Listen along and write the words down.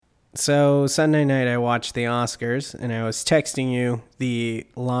So Sunday night I watched the Oscars and I was texting you the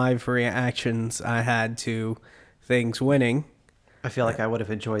live reactions I had to things winning. I feel like I would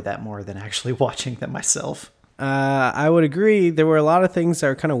have enjoyed that more than actually watching them myself. I would agree there were a lot of things that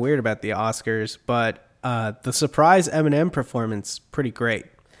were kind of weird about the Oscars, but the surprise Eminem performance pretty great.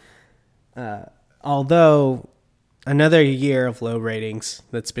 Although another year of low ratings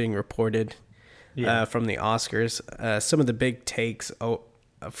that's being reported Yeah. from the Oscars. Some of the big takes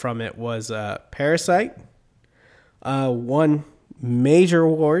from it was Parasite won major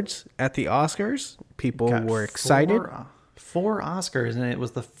awards at the Oscars. People Got were excited. Four Oscars, and it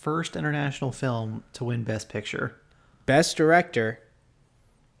was the first international film to win Best Picture. Best Director,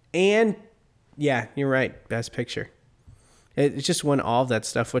 and yeah, you're right, Best Picture. It just won all of that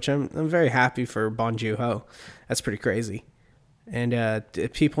stuff, which I'm very happy for Bong Joon-ho. That's pretty crazy. And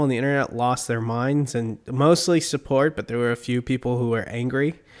people on the internet lost their minds, and mostly support, but there were a few people who were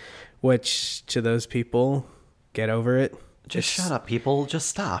angry, which to those people, get over it. Just shut up, people. Just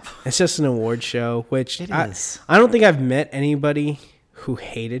stop. It's just an award show, which It is. I don't think I've met anybody who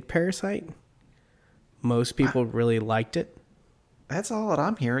hated Parasite. Most people really liked it. That's all that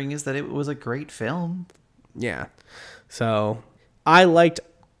I'm hearing is that it was a great film. Yeah. So I liked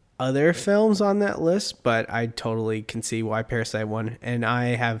other films on that list, but I totally can see why Parasite won, and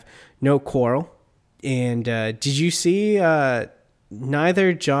I have no quarrel. And did you see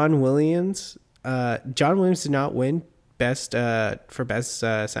neither John Williams did not win best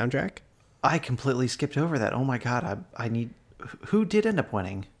soundtrack? I completely skipped over that. Oh my god, I need. Who did end up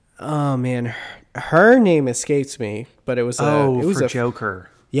winning? Oh man, her name escapes me, but it was for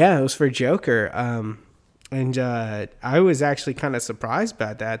Joker. Yeah, it was for Joker. And I was actually kind of surprised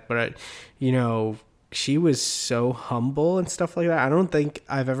about that, but she was so humble and stuff like that. I don't think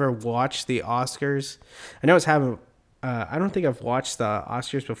I've ever watched the Oscars. I know it's having. I don't think I've watched the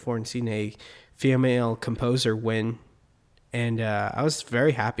Oscars before and seen a female composer win, and I was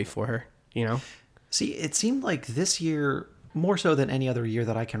very happy for her. See, it seemed like this year, more so than any other year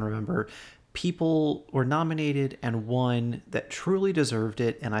that I can remember, people were nominated and won that truly deserved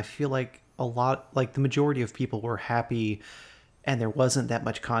it, and I feel like the majority of people were happy and there wasn't that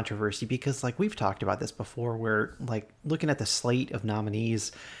much controversy because like we've talked about this before where like looking at the slate of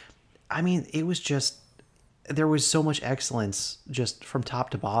nominees, I mean, it was just there was so much excellence just from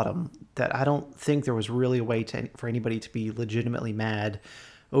top to bottom that I don't think there was really a way for anybody to be legitimately mad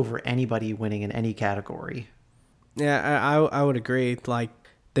over anybody winning in any category. Yeah, I would agree. Like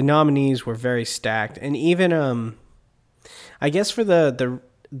the nominees were very stacked, and even I guess for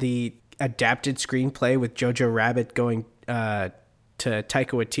the adapted screenplay with Jojo Rabbit going to Taika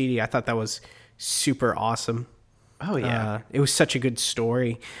Waititi, I thought that was super awesome. Oh yeah, it was such a good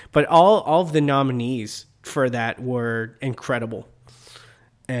story. But all of the nominees for that were incredible,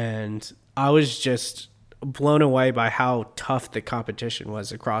 and I was just blown away by how tough the competition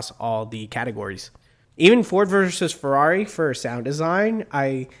was across all the categories. Even Ford versus Ferrari for sound design,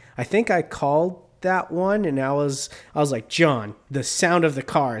 I think I called that one, and I was like, John, the sound of the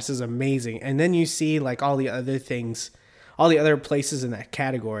cars is amazing. And then you see like all the other things, all the other places in that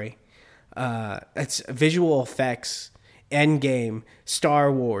category. It's visual effects, Endgame,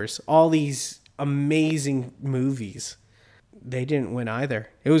 Star Wars, all these amazing movies. They didn't win either.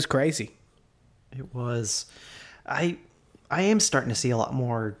 It was crazy. it was. I am starting to see a lot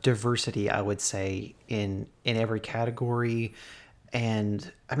more diversity, I would say, in every category. And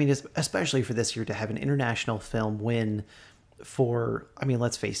I mean, especially for this year to have an international film win for, I mean,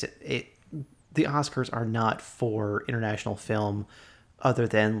 let's face it, the Oscars are not for international film other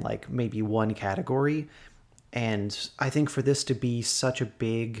than like maybe one category. And I think for this to be such a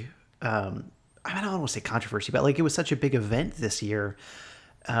big, I don't want to say controversy, but like it was such a big event this year.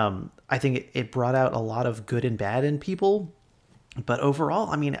 I think it brought out a lot of good and bad in people. But overall,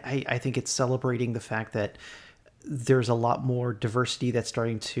 I mean, I think it's celebrating the fact that there's a lot more diversity that's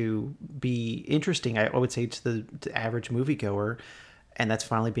starting to be interesting, I would say, to the average moviegoer. And that's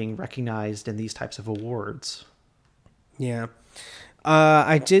finally being recognized in these types of awards. Yeah.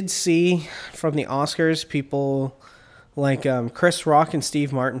 I did see from the Oscars, people like Chris Rock and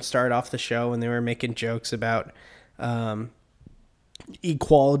Steve Martin started off the show and they were making jokes about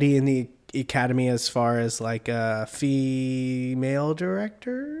equality in the Academy as far as like female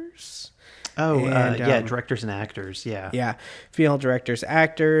directors. Oh, And, yeah, directors and actors, yeah. Yeah, female directors,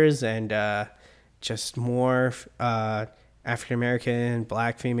 actors, and just more African American,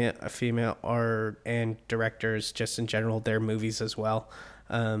 Black female, and directors just in general, their movies as well,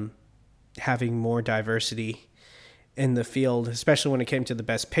 having more diversity in the field, especially when it came to the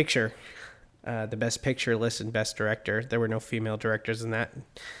Best Picture, list and Best Director. There were no female directors in that,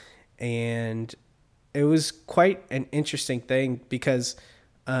 And it was quite an interesting thing because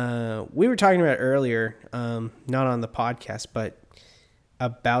we were talking about earlier, not on the podcast, but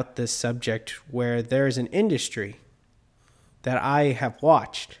about this subject where there is an industry that I have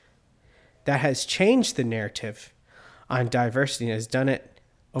watched that has changed the narrative on diversity and has done it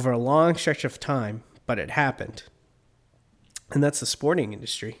over a long stretch of time, but it happened. And that's the sporting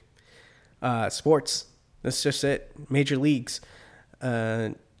industry. Sports. That's just it. Major leagues.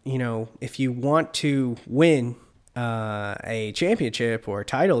 If you want to win a championship or a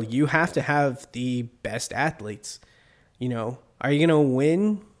title, you have to have the best athletes. Are you going to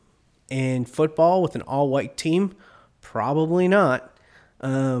win in football with an all-white team? Probably not.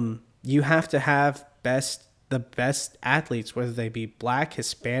 You have to have the best athletes, whether they be Black,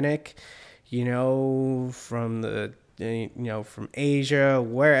 Hispanic, from Asia,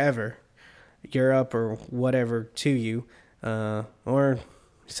 wherever, Europe or whatever to you, or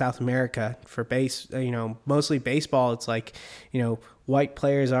South America for mostly baseball. It's like, white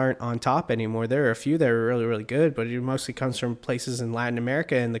players aren't on top anymore. There are a few that are really, really good, but it mostly comes from places in Latin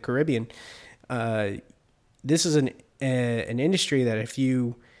America and the Caribbean. This is an industry that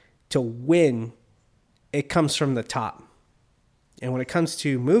to win, it comes from the top. And when it comes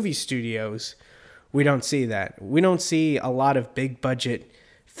to movie studios, we don't see that. We don't see a lot of big budget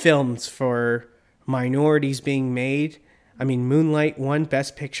films for minorities being made. I mean, Moonlight won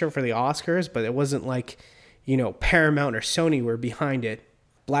Best Picture for the Oscars, but it wasn't like, Paramount or Sony were behind it.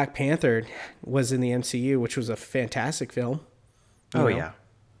 Black Panther was in the MCU, which was a fantastic film. Yeah.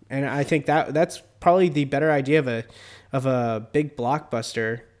 And I think that's probably the better idea of a big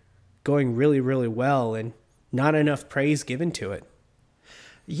blockbuster going really, really well and not enough praise given to it.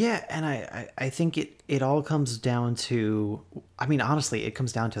 Yeah, and I think it all comes down to, honestly, it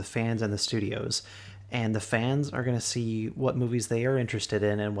comes down to the fans and the studios. And the fans are going to see what movies they are interested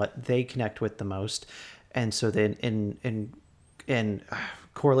in and what they connect with the most. And so then in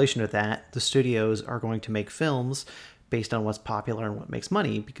correlation with that, the studios are going to make films based on what's popular and what makes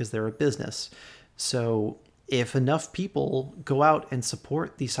money because they're a business. So if enough people go out and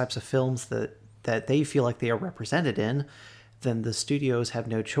support these types of films that they feel like they are represented in, then the studios have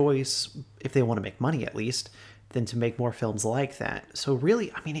no choice, if they want to make money at least, than to make more films like that. So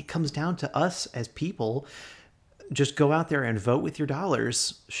really, it comes down to us as people. Just go out there and vote with your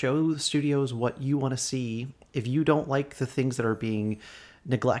dollars. Show the studios what you want to see. If you don't like the things that are being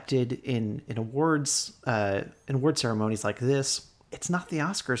neglected in award ceremonies like this, it's not the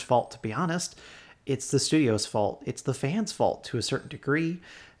Oscars' fault, to be honest. It's the studio's fault. It's the fans' fault to a certain degree.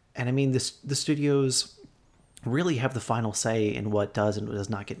 And the studios really have the final say in what does and what does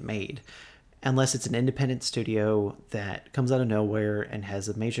not get made. Unless it's an independent studio that comes out of nowhere and has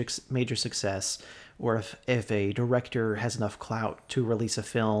a major success, or if a director has enough clout to release a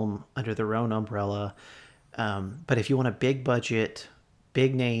film under their own umbrella. But if you want a big budget,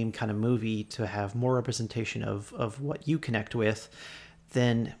 big name kind of movie to have more representation of what you connect with,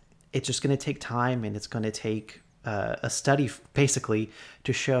 then it's just going to take time, and it's going to take a study basically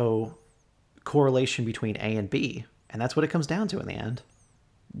to show correlation between A and B. And that's what it comes down to in the end.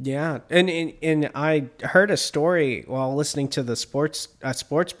 Yeah, and I heard a story while listening to the sports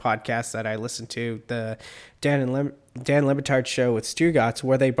podcast that I listened to, the Dan Le Batard show with Stugatz,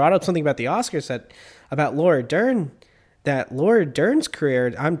 where they brought up something about the Oscars about Laura Dern. That Laura Dern's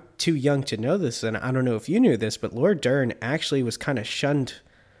career, I'm too young to know this, and I don't know if you knew this, but Laura Dern actually was kind of shunned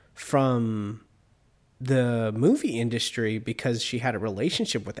from the movie industry because she had a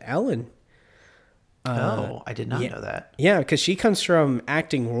relationship with Ellen. I did not know that. Yeah, because she comes from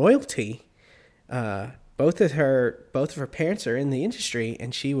acting royalty. Both of her parents are in the industry,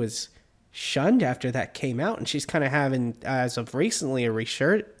 and she was shunned after that came out. And she's kind of having, as of recently, a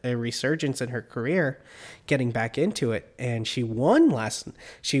resurgence in her career, getting back into it. And she won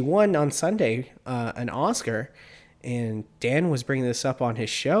on Sunday an Oscar. And Dan was bringing this up on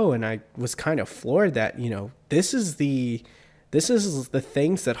his show, and I was kind of floored that this is the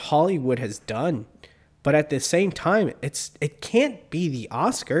things that Hollywood has done. But at the same time, it can't be the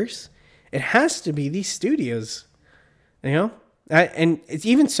Oscars. It has to be these studios, and it's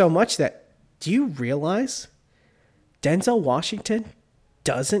even so much that, do you realize Denzel Washington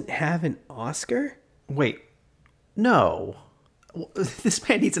doesn't have an Oscar? Wait, no, this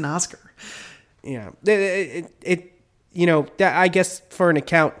man needs an Oscar. Yeah, I guess for an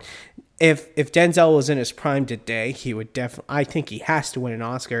account. If Denzel was in his prime today, he would definitely. I think he has to win an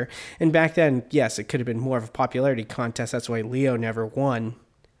Oscar. And back then, yes, it could have been more of a popularity contest. That's why Leo never won.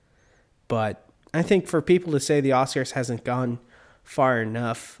 But I think for people to say the Oscars hasn't gone far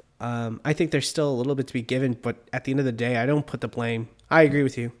enough, I think there's still a little bit to be given. But at the end of the day, I don't put the blame. I agree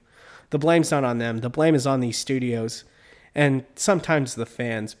with you. the blame's not on them. The blame is on these studios and sometimes the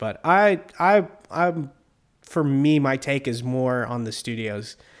fans. But I'm for me, my take is more on the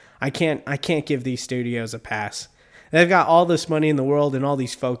studios. I can't give these studios a pass. They've got all this money in the world and all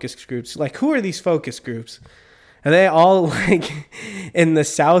these focus groups. Like, who are these focus groups? Are they all like in the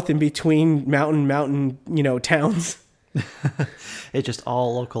South in between mountain, towns? It's just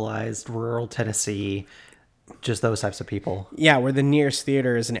all localized, rural Tennessee, just those types of people. Yeah, where the nearest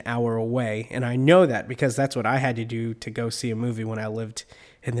theater is an hour away. And I know that because that's what I had to do to go see a movie when I lived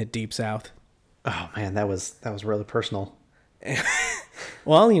in the Deep South. Oh man, that was really personal.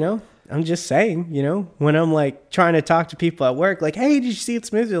 Well, I'm just saying, when I'm like trying to talk to people at work, like, hey, did you see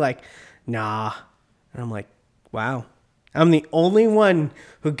this movie? They're like, nah. And I'm like, wow. I'm the only one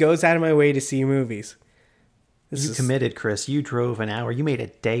who goes out of my way to see movies. You committed, Chris. You drove an hour. You made a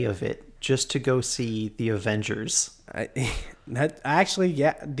day of it just to go see The Avengers.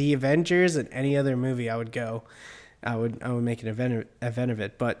 The Avengers and any other movie I would go. I would make an event of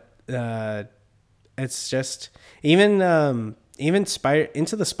it. But it's just even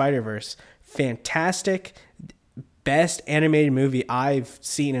Into the Spider-Verse, fantastic, best animated movie I've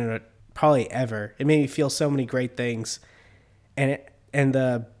seen in probably ever. It made me feel so many great things, and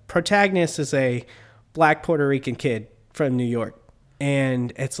the protagonist is a Black Puerto Rican kid from New York,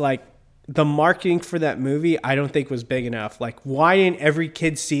 and it's like the marketing for that movie I don't think was big enough. Like, why didn't every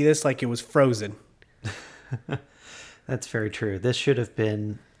kid see this like it was Frozen? That's very true. This should have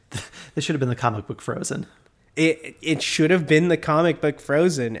been the comic book Frozen. It should have been the comic book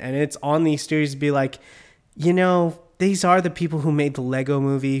Frozen, and it's on these studios to be like, these are the people who made the Lego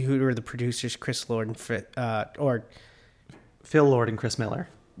movie, who are the producers, Chris Lord and Phil Lord and Chris Miller.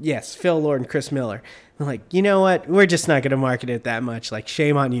 Yes, Phil Lord and Chris Miller. They're like, you know what? We're just not going to market it that much. Like,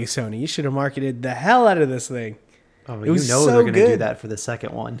 shame on you, Sony. You should have marketed the hell out of this thing. Oh, they're going to do that for the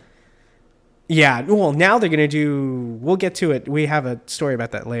second one. Yeah, well, now they're going to do... We'll get to it. We have a story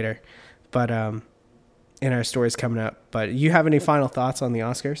about that later. But in our stories coming up. But you have any final thoughts on the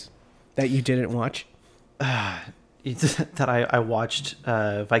Oscars that you didn't watch? That I watched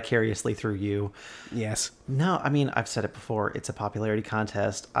vicariously through you. Yes. No, I mean, I've said it before. It's a popularity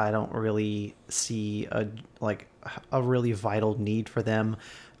contest. I don't really see a really vital need for them.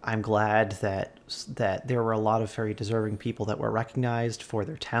 I'm glad that there were a lot of very deserving people that were recognized for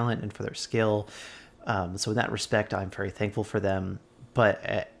their talent and for their skill. So in that respect, I'm very thankful for them.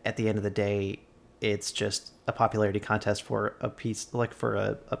 But at the end of the day, it's just a popularity contest for a piece,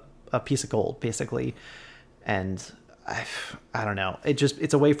 a piece of gold, basically. And I don't know.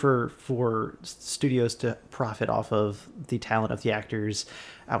 It's a way for studios to profit off of the talent of the actors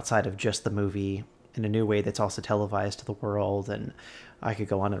outside of just the movie in a new way that's also televised to the world. And I could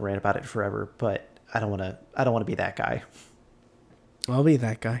go on and rant about it forever, but I don't want to be that guy. I'll be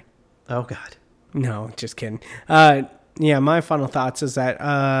that guy. Oh God. No, just kidding. Yeah, my final thoughts is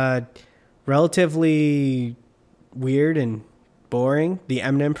that relatively weird and boring. The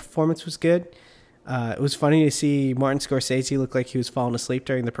Eminem performance was good. It was funny to see Martin Scorsese look like he was falling asleep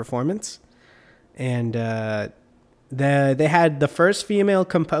during the performance. And they had the first female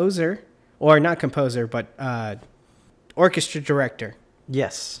composer, or not composer, but orchestra director.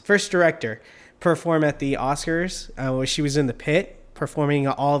 Yes. First director perform at the Oscars where she was in the pit performing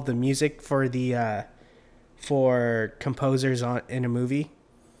all of the music for the for composers in a movie.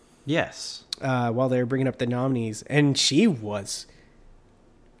 Yes. While they were bringing up the nominees. And she was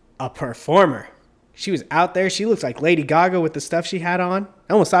a performer. She was out there. She looked like Lady Gaga with the stuff she had on.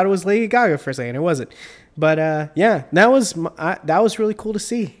 I almost thought it was Lady Gaga for a second. It wasn't. But yeah, that was really cool to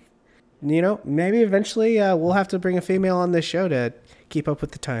see. Maybe eventually we'll have to bring a female on this show to keep up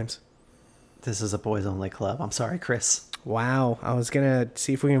with the times. This is a boys only club. I'm sorry, Chris. Wow. I was going to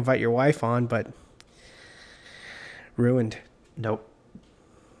see if we can invite your wife on, but ruined. Nope.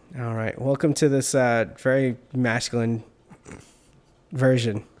 All right. Welcome to this very masculine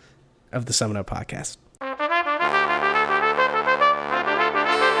version of the Summon Up Podcast.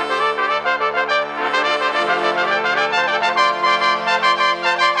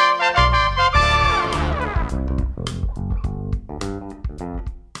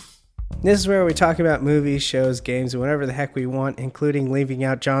 This is where we talk about movies, shows, games, and whatever the heck we want, including leaving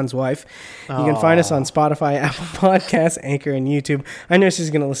out John's wife. You can find us on Spotify, Apple Podcasts, Anchor, and YouTube. I know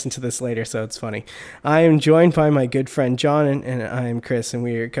she's going to listen to this later, so it's funny. I am joined by my good friend John, and I am Chris, and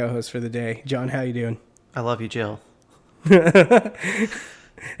we are your co-hosts for the day. John, how you doing? I love you, Jill.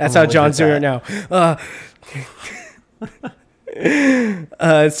 That's how John's doing right now.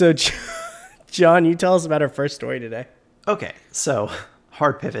 So, John, you tell us about our first story today. Okay, so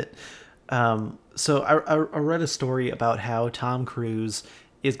hard pivot. So I read a story about how Tom Cruise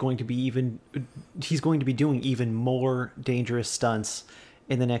is going to be he's going to be doing even more dangerous stunts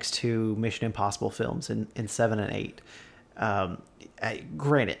in the next two Mission Impossible films in 7 and 8.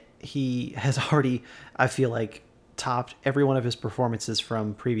 Granted, he has already, I feel like, topped every one of his performances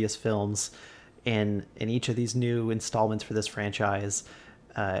from previous films in each of these new installments for this franchise.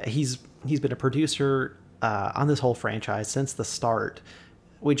 He's been a producer on this whole franchise since the start,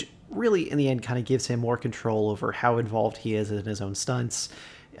 which really in the end kind of gives him more control over how involved he is in his own stunts,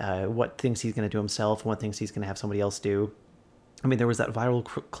 what things he's going to do himself and what things he's going to have somebody else do. I mean, there was that viral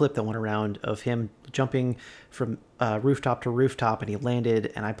clip that went around of him jumping from rooftop to rooftop, and he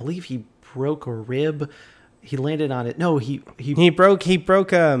landed, and I believe he broke a rib. He landed on it. No, he broke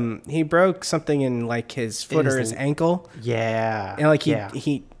something in like his foot or his ankle. Yeah. And like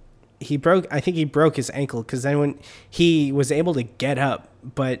he broke, I think he broke his ankle, because then when he was able to get up,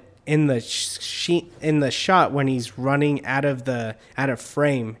 but in the shot when he's running out of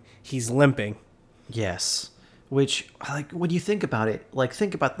frame, he's limping. Yes. Which, like, when you think about it, like,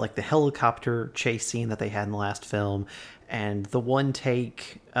 think about, like, the helicopter chase scene that they had in the last film, and the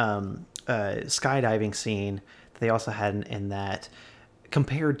one-take skydiving scene that they also had in that,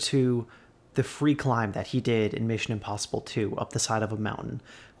 compared to the free climb that he did in Mission Impossible 2 up the side of a mountain.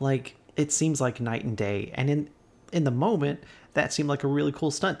 Like, it seems like night and day. And in the moment, that seemed like a really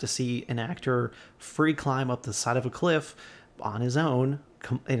cool stunt to see an actor free climb up the side of a cliff on his own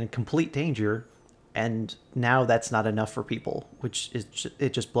in complete danger. And now that's not enough for people, which is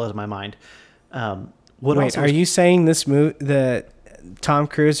it just blows my mind. Wait, are you saying this movie, the Tom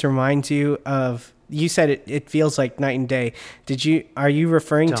Cruise, reminds you of? You said it feels like night and day. Are you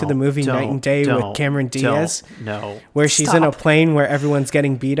referring to the movie Night and Day with Cameron Diaz? No. Where she's in a plane where everyone's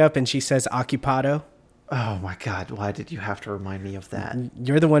getting beat up and she says "occupado"? Oh my God! Why did you have to remind me of that?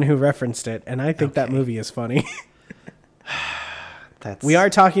 You're the one who referenced it, and I think that movie is funny. That's... We are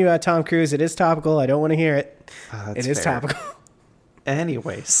talking about Tom Cruise. It is topical. I don't want to hear it. It is fair. topical.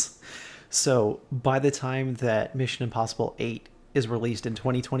 Anyways, so by the time that Mission Impossible 8 is released in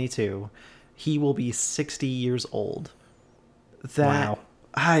 2022, he will be 60 years old. That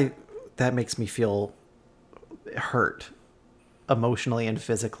makes me feel hurt emotionally and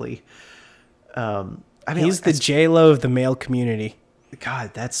physically. I mean, he's the J-Lo of the male community.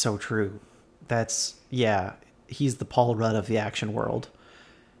 God, that's so true. He's the Paul Rudd of the action world.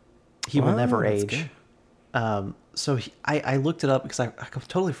 He will never age. So I looked it up because I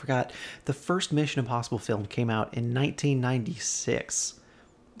totally forgot. The first Mission Impossible film came out in 1996.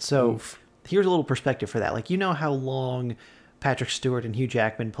 So here's a little perspective for that. Like, you know how long Patrick Stewart and Hugh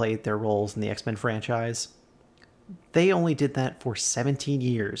Jackman played their roles in the X-Men franchise? They only did that for 17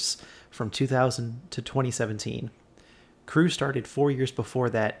 years, from 2000 to 2017. Cruise started 4 years before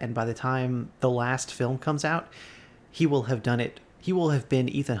that, and by the time the last film comes out, he will have been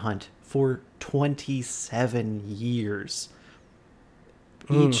Ethan Hunt for 27 years.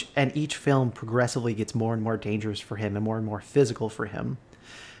 Each film progressively gets more and more dangerous for him and more physical for him.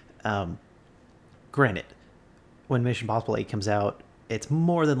 Granted, when Mission Impossible 8 comes out, it's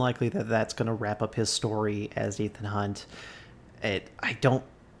more than likely that that's going to wrap up his story as Ethan Hunt. I don't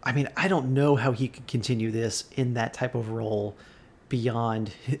know how he could continue this in that type of role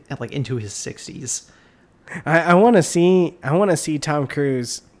beyond, like, into his 60s. I want to see Tom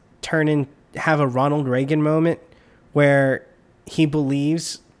Cruise have a Ronald Reagan moment where he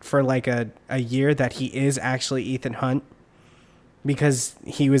believes for like a year that he is actually Ethan Hunt because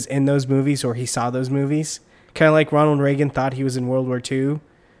he was in those movies or he saw those movies. Kind of like Ronald Reagan thought he was in World War II,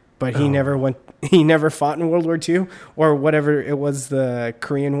 but he never fought in World War II or whatever it was, the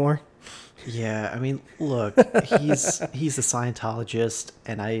Korean War. Yeah, I mean, look, he's a Scientologist,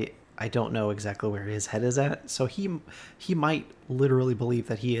 and I don't know exactly where his head is at. So he might literally believe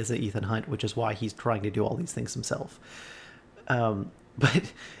that he is an Ethan Hunt, which is why he's trying to do all these things himself.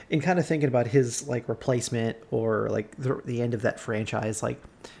 But in kind of thinking about his like replacement or like the end of that franchise, like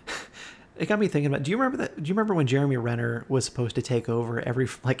it got me thinking about. Do you remember when Jeremy Renner was supposed to take over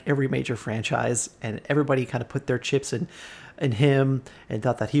every major franchise, and everybody kind of put their chips in him and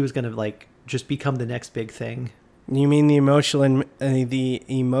thought that he was going to like just become the next big thing? You mean the emotionless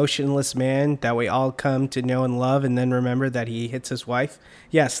man that we all come to know and love, and then remember that he hits his wife?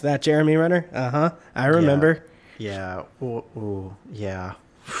 Yes, that Jeremy Renner. I remember. Yeah. Ooh, yeah.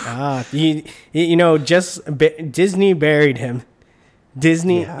 Disney buried him.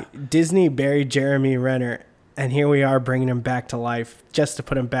 Disney buried Jeremy Renner, and here we are bringing him back to life just to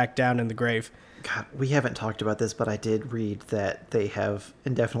put him back down in the grave. God, we haven't talked about this, but I did read that they have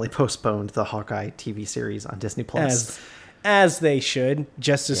indefinitely postponed the Hawkeye TV series on Disney Plus. As they should.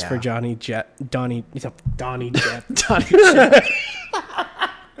 Justice for Donnie Depp.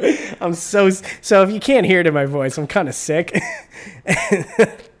 I'm so. If you can't hear it in my voice, I'm kind of sick.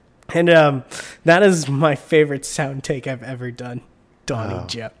 And that is my favorite sound take I've ever done. Donnie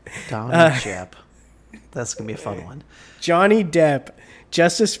Depp. Donnie Depp. That's gonna be a fun one. Johnny Depp.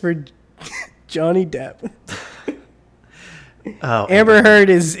 Justice for Johnny Depp. Oh, Amber Heard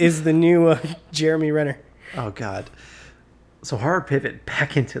is the new Jeremy Renner. Oh God. So hard pivot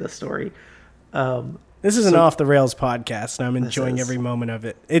back into the story. This is an off the rails podcast, and I'm enjoying every moment of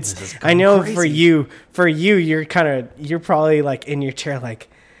it. I know crazy. for you, you're probably like in your chair,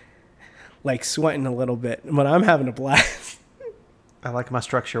 like sweating a little bit, but I'm having a blast. I like my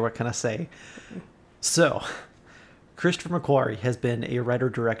structure. What can I say? So, Christopher McQuarrie has been a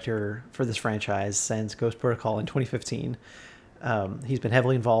writer-director for this franchise since Ghost Protocol in 2015. He's been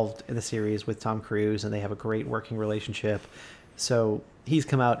heavily involved in the series with Tom Cruise, and they have a great working relationship. So he's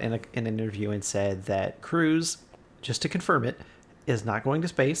come out in an interview and said that Cruise, just to confirm it, is not going to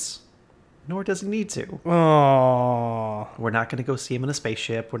space, nor does he need to. Aww. We're not going to go see him in a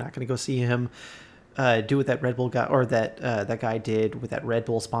spaceship. We're not going to go see him do what that Red Bull guy or that guy did with that Red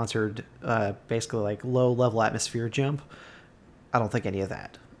Bull sponsored basically like low level atmosphere jump. I don't think any of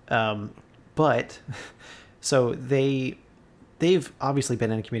that. But so they've obviously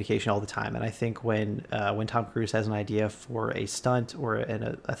been in communication all the time, and I think when Tom Cruise has an idea for a stunt or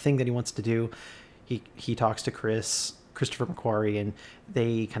a thing that he wants to do, he talks to Christopher McQuarrie, and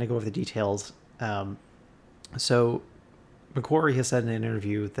they kind of go over the details. So McQuarrie has said in an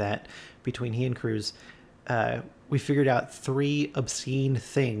interview that between he and Cruise, we figured out 3 obscene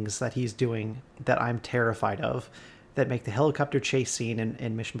things that he's doing that I'm terrified of, that make the helicopter chase scene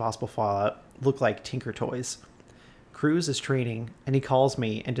in Mission Impossible Fallout look like Tinker Toys. Cruise is training, and he calls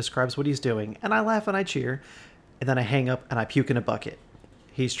me and describes what he's doing, and I laugh and I cheer, and then I hang up and I puke in a bucket.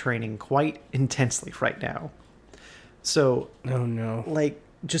 He's training quite intensely right now. So, oh no! Like,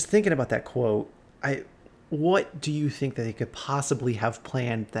 just thinking about that quote, what do you think that he could possibly have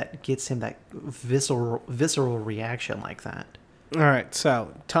planned that gets him that visceral reaction like that? All right,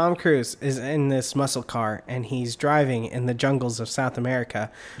 so Tom Cruise is in this muscle car, and he's driving in the jungles of South America.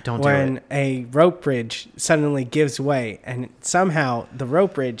 When a rope bridge suddenly gives way, and somehow the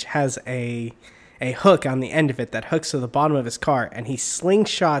rope bridge has a hook on the end of it that hooks to the bottom of his car, and he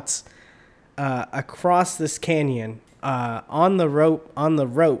slingshots across this canyon on the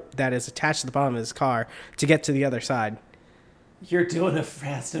rope that is attached to the bottom of his car to get to the other side. You're doing a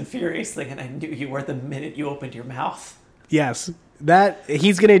Fast and Furious thing, and I knew you were the minute you opened your mouth. Yes, that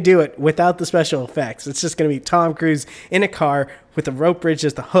he's going to do it without the special effects. It's just going to be Tom Cruise in a car with a rope bridge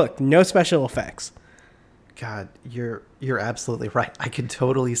as the hook, no special effects. God, you're absolutely right. I could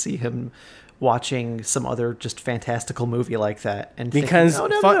totally see him watching some other just fantastical movie like that, and because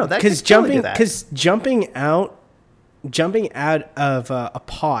jumping out of a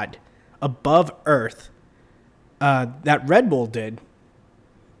pod above Earth, that Red Bull did,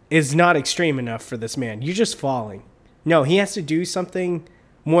 is not extreme enough for this man. You're just falling. No, he has to do something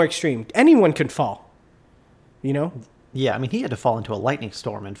more extreme. Anyone can fall, you know? Yeah, I mean, he had to fall into a lightning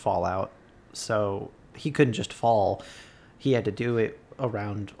storm in Fallout, so he couldn't just fall. He had to do it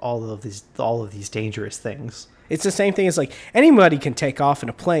around all of these dangerous things. It's the same thing as like anybody can take off in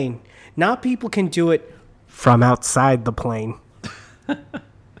a plane. Not people can do it from outside the plane.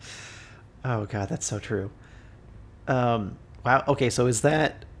 Oh God, that's so true. Wow. Okay, so is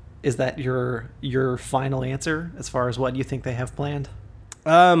that your final answer as far as what you think they have planned?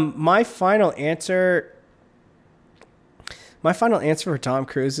 My final answer for Tom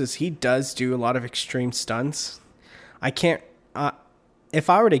Cruise is he does do a lot of extreme stunts. I can't. If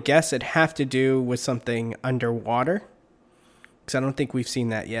I were to guess, it'd have to do with something underwater, because I don't think we've seen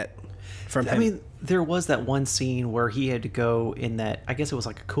that yet from him. I mean, there was that one scene where he had to go in that, I guess it was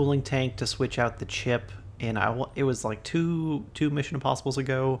like a cooling tank to switch out the chip. And it was like two Mission Impossibles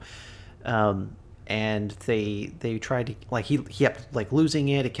ago, and they tried to, like, he kept like losing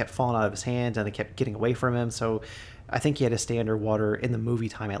it. It kept falling out of his hands, and it kept getting away from him. So I think he had to stay underwater in the movie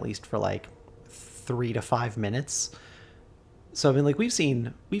time at least for like 3 to 5 minutes. So I mean, like we've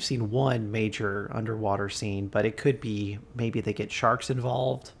seen one major underwater scene, but it could be maybe they get sharks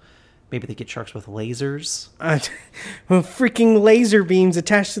involved. Maybe they get sharks with lasers. Freaking laser beams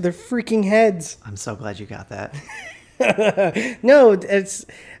attached to their freaking heads. I'm so glad you got that. No,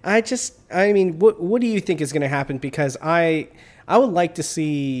 I mean, what do you think is going to happen? Because I would like to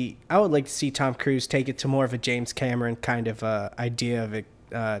see Tom Cruise take it to more of a James Cameron kind of idea of it,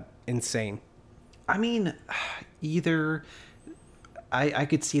 insane. I mean, either I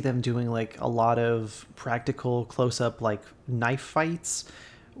could see them doing like a lot of practical close-up like knife fights,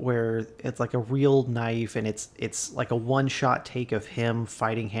 where it's like a real knife, and it's like a one-shot take of him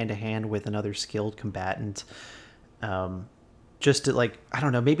fighting hand to hand with another skilled combatant. Just to, like, I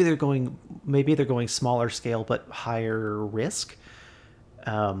don't know, maybe they're going smaller scale but higher risk.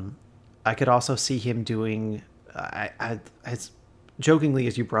 I could also see him doing, as jokingly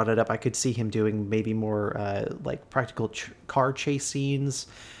as you brought it up, I could see him doing maybe more like practical car chase scenes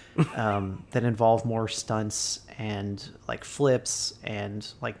that involve more stunts and like flips and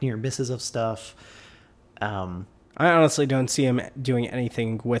like near misses of stuff. I honestly don't see him doing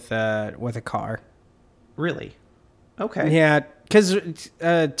anything with a car. Really? Okay. Yeah, because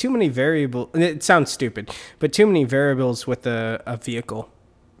too many variables. It sounds stupid, but too many variables with a vehicle.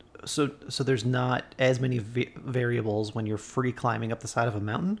 So there's not as many variables when you're free climbing up the side of a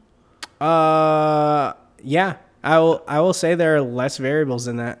mountain? Yeah. I will say there are less variables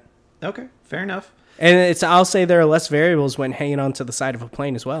in that. Okay, fair enough. And I'll say there are less variables when hanging onto the side of a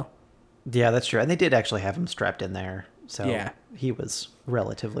plane as well. Yeah, that's true. And they did actually have him strapped in there. So yeah, he was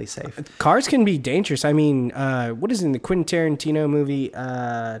relatively safe. Cars can be dangerous. I mean, what is in the Quentin Tarantino movie?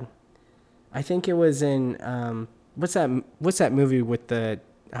 I think it was in what's that movie with the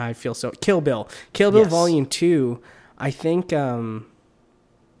I feel so Kill Bill. Kill Bill Yes. Volume 2. I think the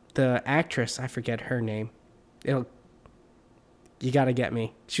actress, I forget her name. You got to get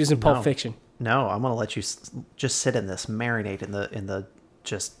me. She was in Pulp Fiction. No, I'm going to let you just sit in this, marinate in the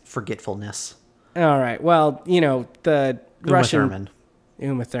just forgetfulness. All right. Well, the Uma Russian Thurman.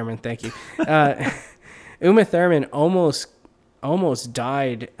 Uma Thurman, thank you. Uma Thurman almost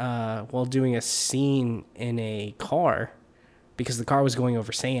died while doing a scene in a car because the car was going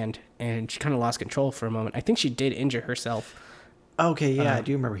over sand, and she kind of lost control for a moment. I think she did injure herself. Okay, yeah, I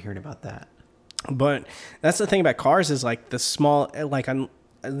do remember hearing about that. But that's the thing about cars is like the small, like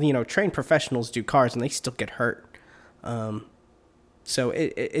trained professionals do cars and they still get hurt. So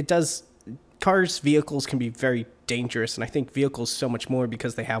it does. Vehicles can be very dangerous, and I think vehicles so much more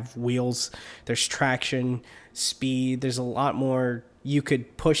because they have wheels, there's traction, speed, there's a lot more. You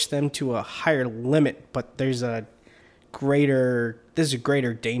could push them to a higher limit, but there's a greater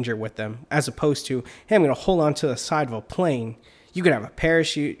danger with them, as opposed to, hey, I'm going to hold on to the side of a plane. You could have a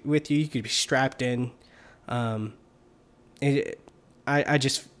parachute with you, you could be strapped in. As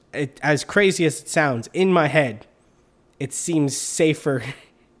crazy as it sounds, in my head, it seems safer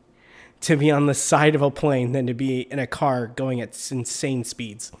to be on the side of a plane than to be in a car going at insane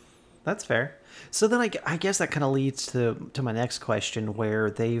speeds. That's fair. So then I guess that kind of leads to my next question,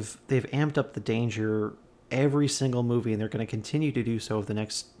 where they've amped up the danger every single movie, and they're going to continue to do so over the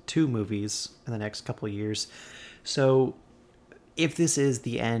next 2 movies in the next couple of years. So if this is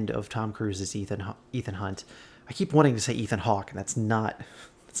the end of Tom Cruise's Ethan Hunt, I keep wanting to say Ethan Hawke, and that's not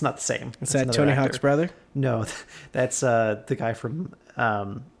the same. Is that Tony Hawk's brother? No, that's the guy from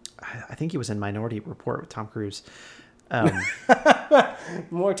I think he was in Minority Report with Tom Cruise.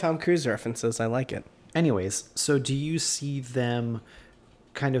 More Tom Cruise references. I like it. Anyways, so do you see them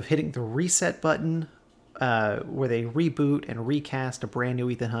kind of hitting the reset button where they reboot and recast a brand new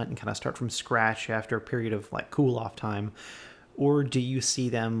Ethan Hunt and kind of start from scratch after a period of like cool off time? Or do you see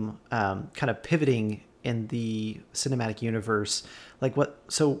them kind of pivoting in the cinematic universe? Like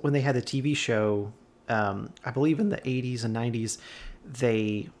so when they had the TV show, I believe in the 80s and 90s,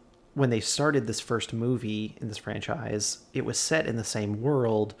 when they started this first movie in this franchise, it was set in the same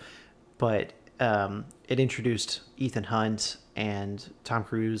world, but it introduced Ethan Hunt and Tom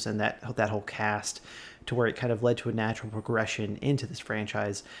Cruise and that whole cast, to where it kind of led to a natural progression into this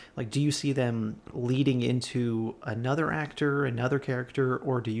franchise. Like, do you see them leading into another actor, another character,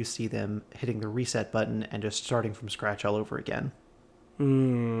 or do you see them hitting the reset button and just starting from scratch all over again?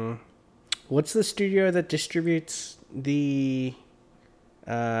 What's the studio that distributes the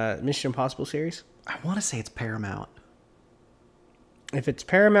Mission Impossible series? I want to say it's Paramount. If it's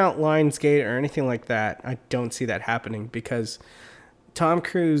Paramount, Lionsgate, or anything like that, I don't see that happening, because Tom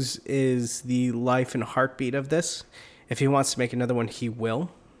Cruise is the life and heartbeat of this. If he wants to make another one, he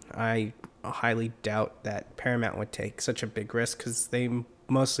will. I highly doubt that Paramount would take such a big risk, because they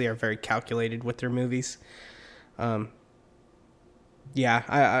mostly are very calculated with their movies. Yeah,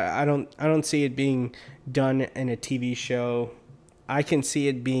 I don't see it being done in a TV show. I can see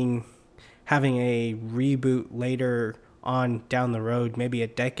it having a reboot later on down the road, maybe a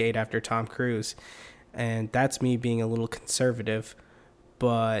decade after Tom Cruise, and that's me being a little conservative.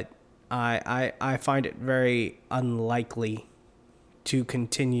 But I find it very unlikely to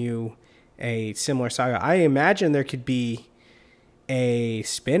continue a similar saga. I imagine there could be a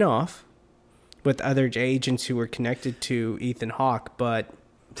spin-off with other agents who were connected to Ethan Hawke,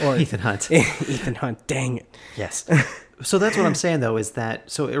 or Ethan Hunt. Ethan Hunt, dang it. Yes. So that's what I'm saying, though, is that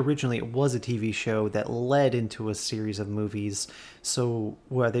so originally it was a TV show that led into a series of movies. So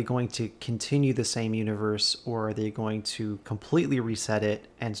are they going to continue the same universe, or are they going to completely reset it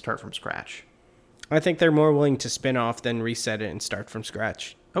and start from scratch? I think they're more willing to spin off than reset it and start from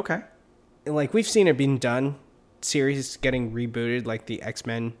scratch. Okay. Like, we've seen it being done, series getting rebooted, like the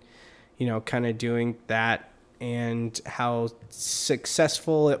X-Men, kind of doing that, and how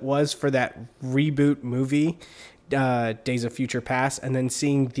successful it was for that reboot movie, Days of Future Past, and then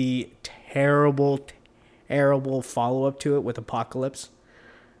seeing the terrible follow-up to it with Apocalypse.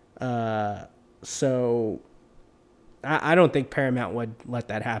 So I don't think Paramount would let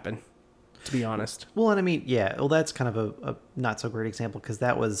that happen, to be honest. Well, and I mean, yeah, well, that's kind of a not so great example, because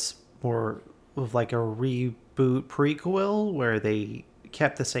that was more of like a reboot prequel where they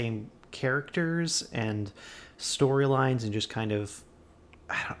kept the same characters and storylines and just kind of,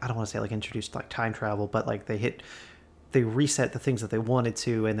 I don't want to say like introduced like time travel, but like they reset the things that they wanted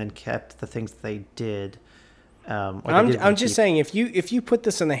to and then kept the things that they did. I'm just saying, if you put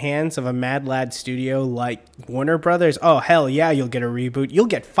this in the hands of a Mad Lad studio like Warner Brothers, oh hell yeah, you'll get a reboot. You'll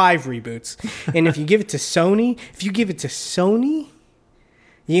get 5 reboots. And if you give it to Sony,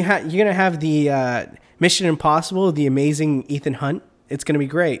 you're gonna have the Mission Impossible, the amazing Ethan Hunt. It's gonna be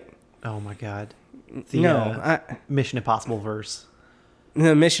great. Oh my god, the Mission Impossible verse.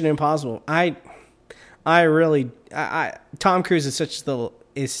 The Mission Impossible. I really Tom Cruise is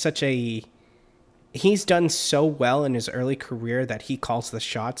such a. He's done so well in his early career that he calls the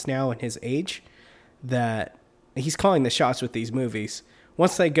shots now in his age, that he's calling the shots with these movies.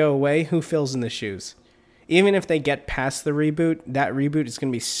 Once they go away, who fills in the shoes? Even if they get past the reboot, that reboot is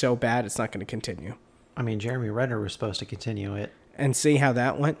going to be so bad it's not going to continue. I mean, Jeremy Renner was supposed to continue it. And see how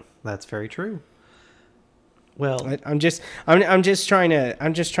that went? That's very true. Well, I'm just trying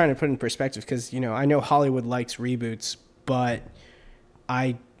to put in perspective, because I know Hollywood likes reboots, but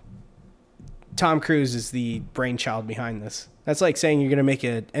Tom Cruise is the brainchild behind this. That's like saying you're going to make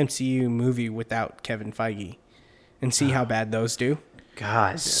an MCU movie without Kevin Feige and see how bad those do.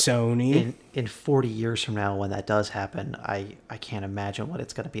 God. Sony. In 40 years from now, when that does happen, I can't imagine what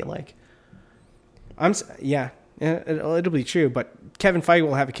it's going to be like. It'll be true, but Kevin Feige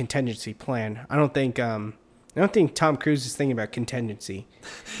will have a contingency plan. I don't think Tom Cruise is thinking about contingency.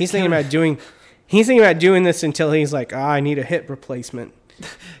 He's thinking about doing this until he's like, I need a hip replacement.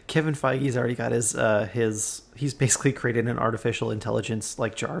 Kevin Feige's already got he's basically created an artificial intelligence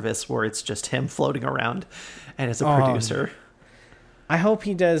like Jarvis, where it's just him floating around and as a producer. I hope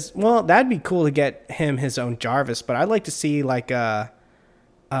he does. Well, that'd be cool to get him his own Jarvis, but I'd like to see like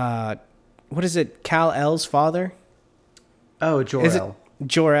what is it? Kal-El's father? Oh, Jor-El. Is it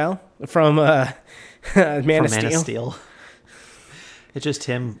Jor-El from Man of Steel? It's just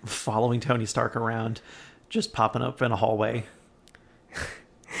him following Tony Stark around, just popping up in a hallway.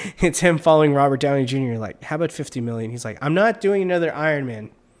 It's him following Robert Downey Jr. Like, how about 50 million? He's like, I'm not doing another Iron Man.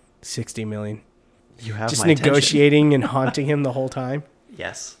 60 million. You have just my negotiating and haunting him the whole time.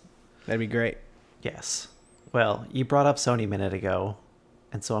 Yes. That'd be great. Yes. Well, you brought up Sony a minute ago,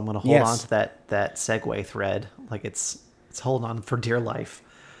 and so I'm going to hold on to that segue thread. Like it's holding on for dear life.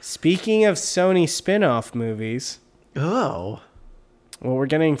 Speaking of Sony spin-off movies. Oh. Well,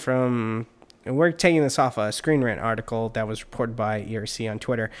 we're taking this off a Screen Rant article that was reported by ERC on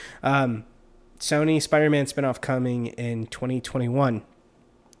Twitter. Sony Spider-Man spinoff coming in 2021.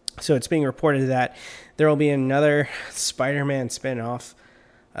 So it's being reported that there will be another Spider-Man spinoff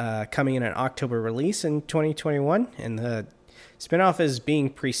coming in an October release in 2021. And the spinoff is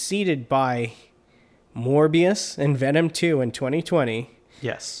being preceded by Morbius and Venom 2 in 2020.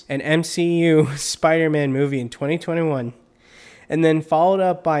 Yes. An MCU Spider-Man movie in 2021. And then followed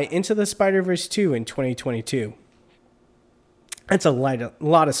up by Into the Spider-Verse 2 in 2022. That's a lot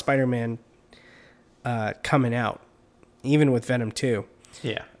of Spider-Man coming out, even with Venom 2.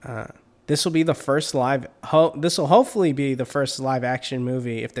 Yeah. This will be the first this will hopefully be the first live action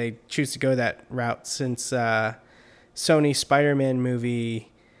movie, if they choose to go that route, since Sony's Spider-Man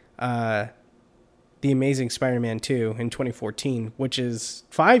movie, The Amazing Spider-Man 2 in 2014, which is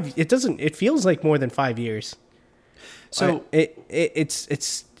it feels like more than 5 years. So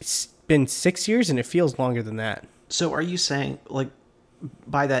it's been 6 years and it feels longer than that. So are you saying, like,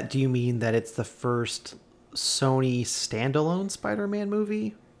 by that, do you mean that it's the first Sony standalone Spider-Man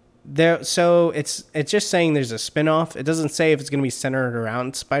movie? So it's just saying there's a spinoff. It doesn't say if it's going to be centered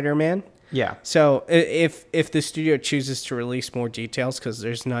around Spider-Man. Yeah. So if the studio chooses to release more details, because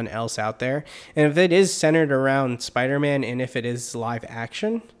there's none else out there, and if it is centered around Spider-Man, and if it is live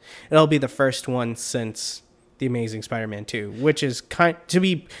action, it'll be the first one since The Amazing Spider-Man 2, which is to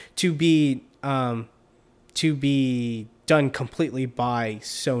be done completely by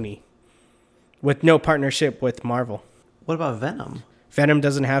Sony with no partnership with Marvel. What about Venom? Venom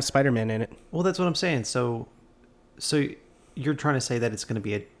doesn't have Spider-Man in it. Well, that's what I'm saying. So you're trying to say that it's going to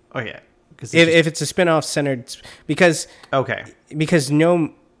be a... Oh, yeah. If it's a spin-off centered... Because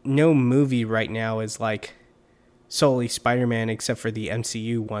no movie right now is like solely Spider-Man except for the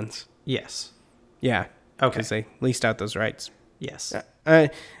MCU ones. Yes. Yeah. Okay. Because they leased out those rights. Yes. I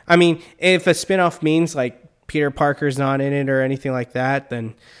mean, if a spin-off means like Peter Parker's not in it or anything like that,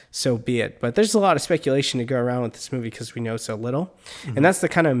 then so be it. But there's a lot of speculation to go around with this movie because we know so little. Mm-hmm. And that's the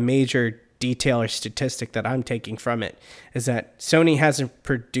kind of major detail or statistic that I'm taking from it, is that Sony hasn't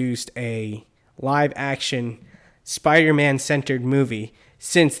produced a live action Spider-Man centered movie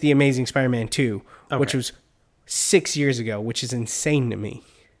since The Amazing Spider-Man 2, which was 6 years ago, which is insane to me.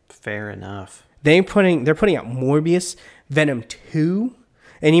 Fair enough. They're putting out Morbius, Venom 2,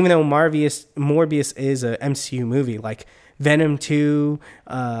 and even though Morbius is a MCU movie, like Venom 2,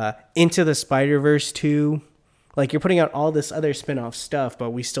 Into the Spider-Verse 2, like you're putting out all this other spin-off stuff,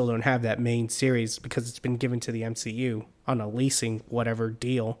 but we still don't have that main series because it's been given to the MCU on a leasing whatever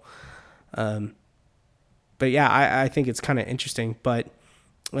deal. But yeah, I think it's kind of interesting. But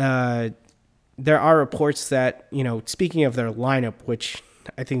there are reports that, speaking of their lineup, which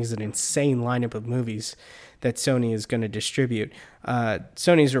I think is an insane lineup of movies that Sony is going to distribute.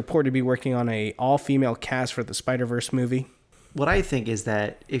 Sony is reported to be working on a all-female cast for the Spider-Verse movie. What I think is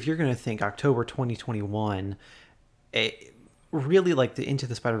that if you're going to think October 2021, really like the Into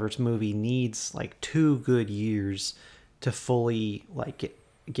the Spider-Verse movie needs like 2 good years to fully like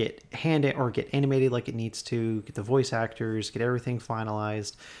get animated like it needs to, get the voice actors, get everything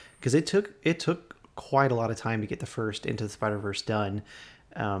finalized, because it took quite a lot of time to get the first Into the Spider-Verse done.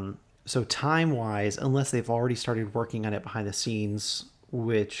 So time-wise, unless they've already started working on it behind the scenes,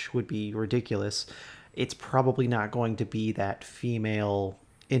 which would be ridiculous, it's probably not going to be that female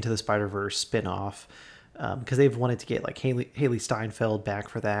Into the Spider-Verse spinoff, because they've wanted to get like Haley Steinfeld back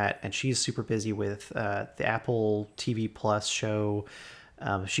for that, and she's super busy with the Apple TV Plus show.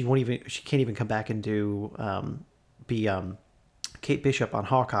 She can't even come back and be Kate Bishop on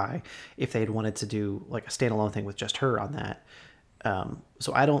Hawkeye if they had wanted to do like a standalone thing with just her on that.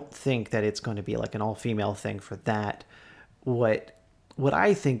 So I don't think that it's going to be like an all-female thing for that. What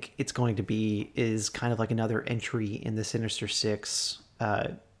I think it's going to be is kind of like another entry in the Sinister Six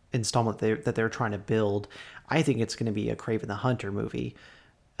installment that they're trying to build. I think it's going to be a Kraven the Hunter movie.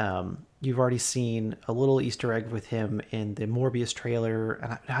 You've already seen a little Easter egg with him in the Morbius trailer,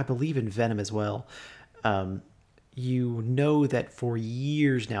 and I believe in Venom as well. You know that for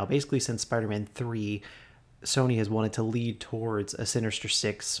years now, basically since Spider-Man 3, Sony has wanted to lead towards a Sinister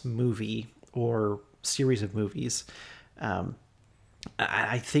Six movie or series of movies.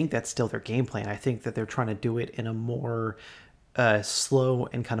 I think that's still their game plan. I think that they're trying to do it in a more slow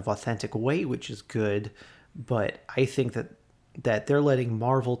and kind of authentic way, which is good. But I think that they're letting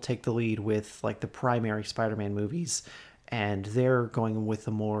Marvel take the lead with like the primary Spider-Man movies, and they're going with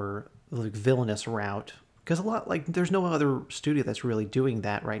a more like villainous route. Because there's no other studio that's really doing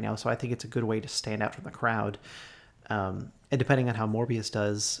that right now, so I think it's a good way to stand out from the crowd. And depending on how Morbius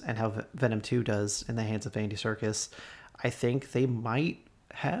does and how Venom 2 does in the hands of Andy Serkis, I think they might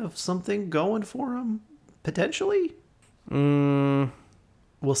have something going for them, potentially. We'll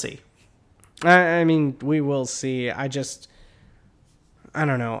see. I mean, we will see. I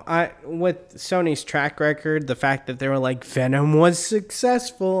don't know. With Sony's track record, the fact that they were like, Venom was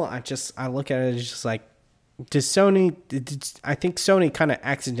successful, I look at it as just like, I think Sony kind of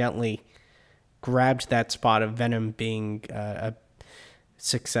accidentally grabbed that spot of Venom being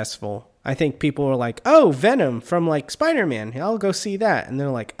successful. I think people were like, oh, Venom from like Spider-Man, I'll go see that. And they're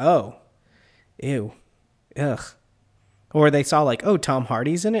like, oh, ew, ugh. Or they saw like, oh, Tom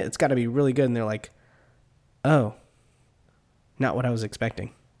Hardy's in it, it's got to be really good. And they're like, oh, not what I was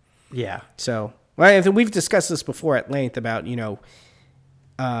expecting. Yeah. So we've discussed this before at length about,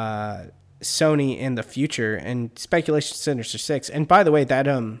 Sony in the future and speculation Sinister Six. And by the way, that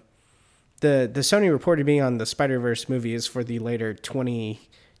the Sony reported being on the Spider-Verse movie is for the later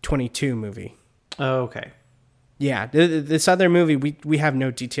 2022 movie. Oh, okay. Yeah, this other movie we have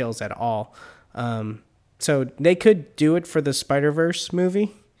no details at all. So they could do it for the Spider-Verse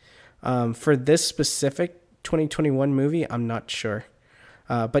movie. For this specific 2021 movie, I'm not sure.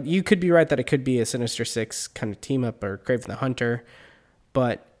 But you could be right that it could be a Sinister Six kind of team up or Kraven the Hunter.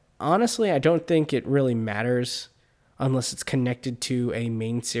 But honestly, I don't think it really matters unless it's connected to a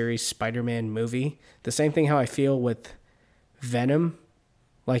main series Spider-Man movie. The same thing how I feel with Venom.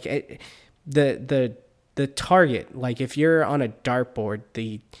 Like the target, like if you're on a dartboard,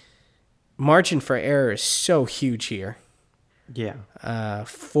 the margin for error is so huge here. Yeah.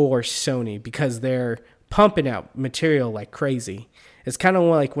 For Sony because they're pumping out material like crazy. It's kind of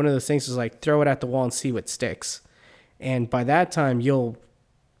like one of those things is like throw it at the wall and see what sticks. And by that time, you'll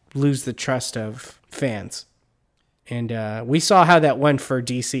lose the trust of fans. And we saw how that went for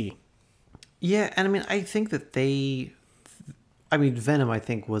DC. Yeah, and I mean, I think that Venom, I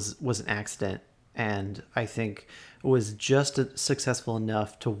think was an accident, and I think was just successful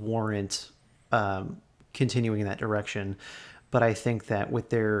enough to warrant continuing in that direction. But I think that with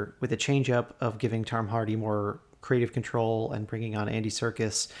the change up of giving Tom Hardy more creative control and bringing on Andy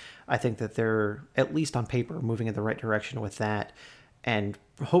Serkis, I think that they're, at least on paper, moving in the right direction with that, and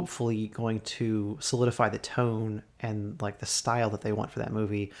hopefully going to solidify the tone and like the style that they want for that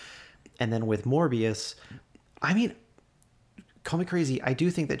movie. And then with Morbius, I mean, call me crazy, I do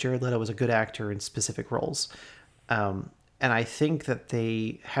think that Jared Leto is a good actor in specific roles. And I think that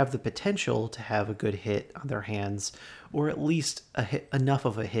they have the potential to have a good hit on their hands, or at least enough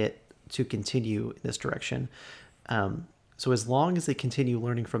of a hit to continue in this direction. So as long as they continue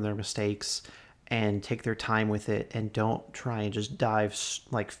learning from their mistakes and take their time with it and don't try and just dive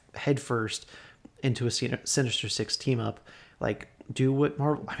like headfirst into a Sinister Six team up, like do what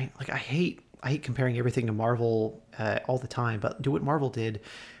Marvel. I mean, like I hate comparing everything to Marvel all the time, but do what Marvel did,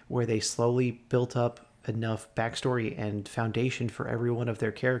 where they slowly built up enough backstory and foundation for every one of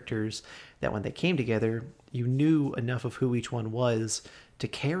their characters that when they came together, you knew enough of who each one was to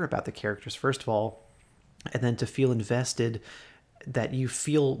care about the characters, first of all, and then to feel invested, that you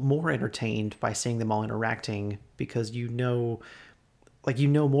feel more entertained by seeing them all interacting, because you know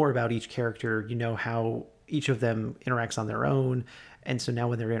more about each character, you know how each of them interacts on their own. And so now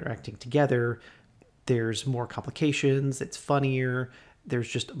when they're interacting together, there's more complications, it's funnier, there's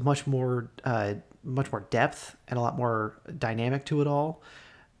just much more depth and a lot more dynamic to it all.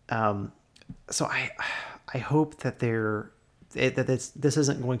 So I hope that this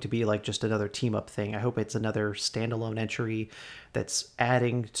isn't going to be like just another team up thing. I hope it's another standalone entry that's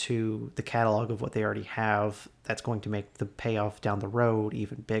adding to the catalog of what they already have, that's going to make the payoff down the road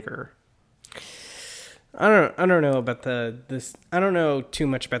even bigger. I don't know about this. I don't know too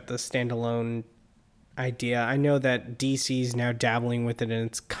much about the standalone idea. I know that DC's now dabbling with it and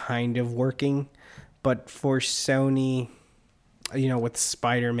it's kind of working, but for Sony, with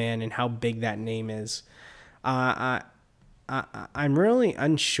Spider-Man and how big that name is, I'm really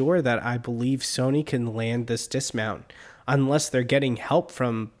unsure that I believe Sony can land this dismount unless they're getting help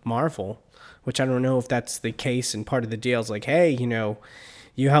from Marvel, which I don't know if that's the case. And part of the deal is like, hey,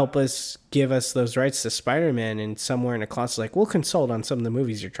 you help us give us those rights to Spider-Man, and somewhere in the clause like, we'll consult on some of the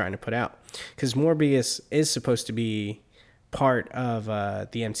movies you're trying to put out. Because Morbius is supposed to be part of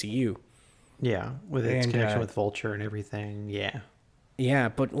the MCU. Yeah, with its connection with Vulture and everything, yeah. Yeah,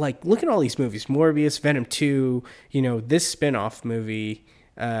 but like, look at all these movies. Morbius, Venom 2, this spin-off movie,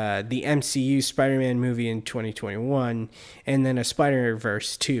 the MCU Spider-Man movie in 2021, and then a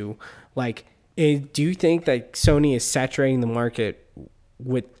Spider-Verse 2. Like, do you think that Sony is saturating the market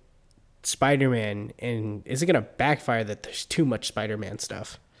with Spider-Man, and is it going to backfire that there's too much Spider-Man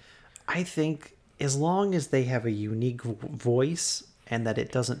stuff? I think as long as they have a unique voice and that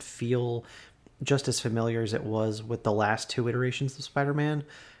it doesn't feel just as familiar as it was with the last two iterations of Spider-Man,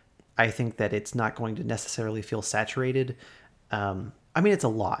 I think that it's not going to necessarily feel saturated. It's a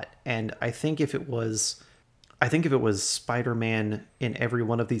lot, and I think if it was Spider-Man in every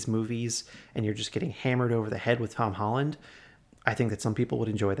one of these movies and you're just getting hammered over the head with Tom Holland, I think that some people would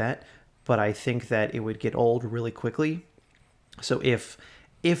enjoy that, but I think that it would get old really quickly. So if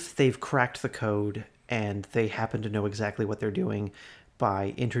they've cracked the code and they happen to know exactly what they're doing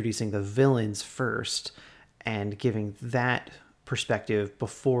by introducing the villains first and giving that perspective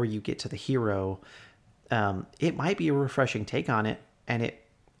before you get to the hero, it might be a refreshing take on it. And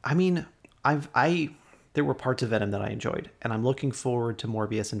there were parts of Venom that I enjoyed, and I'm looking forward to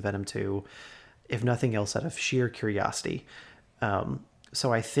Morbius and Venom 2, if nothing else, out of sheer curiosity.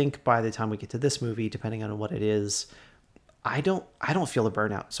 So I think by the time we get to this movie, depending on what it is, I don't feel a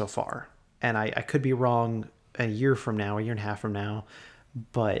burnout so far. And I could be wrong a year and a half from now,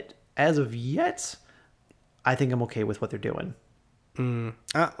 but as of yet, I think I'm okay with what they're doing.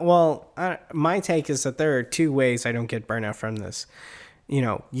 My take is that there are two ways I don't get burnout from this.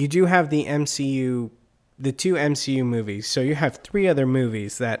 You do have the MCU, the two MCU movies, so you have three other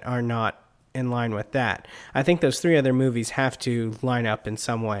movies that are not in line with that. I think those three other movies have to line up in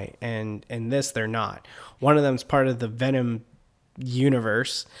some way, and in this they're not. One of them's part of the Venom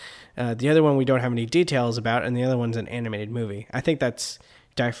universe. The other one we don't have any details about, and the other one's an animated movie. I think that's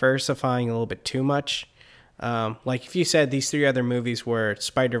diversifying a little bit too much. Like if you said these three other movies were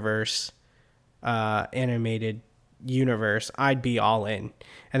Spider-Verse, animated universe, I'd be all in.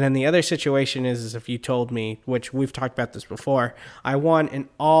 And then the other situation is if you told me, which we've talked about this before, I want an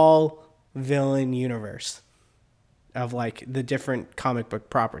all villain universe of like the different comic book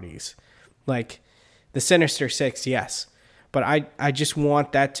properties. Like the Sinister Six, yes. But I just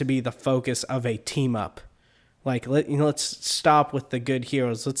want that to be the focus of a team up. Like, let's stop with the good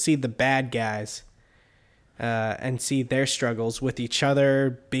heroes. Let's see the bad guys and see their struggles with each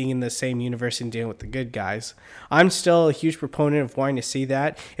other, being in the same universe and dealing with the good guys. I'm still a huge proponent of wanting to see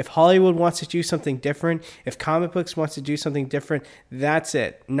that. If Hollywood wants to do something different, if comic books wants to do something different, that's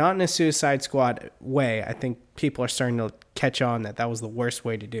it. Not in a Suicide Squad way. I think people are starting to catch on that was the worst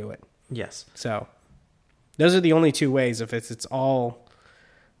way to do it. Yes. So those are the only two ways. If it's all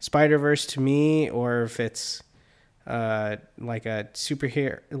Spider-Verse to me, or if it's like a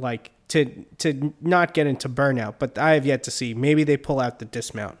superhero, like to not get into burnout. But I have yet to see. Maybe they pull out the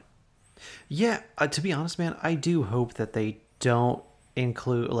dismount. Yeah, to be honest, man, I do hope that they don't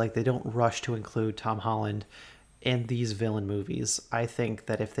they don't rush to include Tom Holland in these villain movies. I think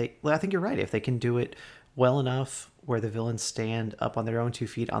that I think you're right. If they can do it well enough where the villains stand up on their own 2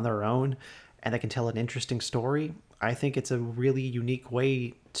 feet on their own, and they can tell an interesting story, I think it's a really unique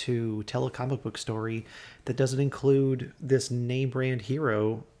way to tell a comic book story that doesn't include this name brand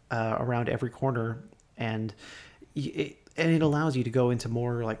hero around every corner, and it allows you to go into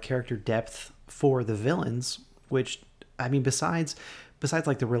more like character depth for the villains. Which, I mean, besides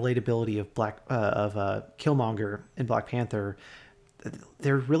like the relatability of Killmonger in Black Panther,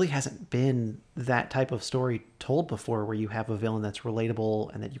 there really hasn't been that type of story told before, where you have a villain that's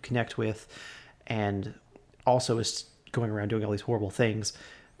relatable and that you connect with, and also is going around doing all these horrible things,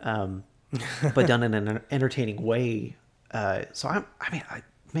 but done in an entertaining way. So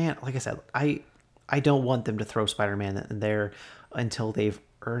man, like I said, I don't want them to throw Spider-Man in there until they've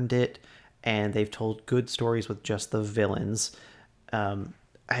earned it and they've told good stories with just the villains.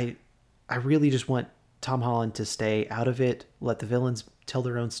 I really just want Tom Holland to stay out of it, let the villains tell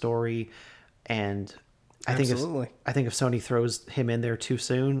their own story, and I think if Sony throws him in there too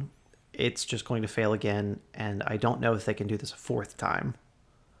soon, it's just going to fail again, and I don't know if they can do this a fourth time.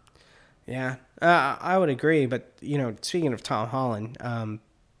 Yeah, I would agree, but speaking of Tom Holland,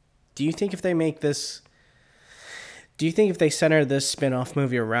 do you think if they make this, if they center this spin-off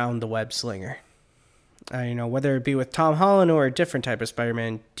movie around the Web Slinger, whether it be with Tom Holland or a different type of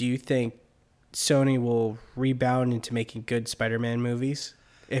Spider-Man, do you think Sony will rebound into making good Spider-Man movies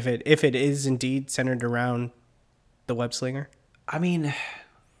if it is indeed centered around the Web Slinger? I mean,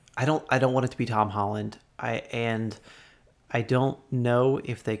 I don't want it to be Tom Holland. I don't know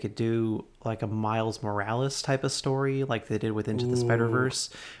if they could do like a Miles Morales type of story like they did with Into the Spider-Verse.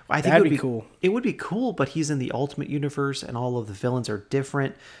 I think that'd be cool. It would be cool, but he's in the Ultimate Universe and all of the villains are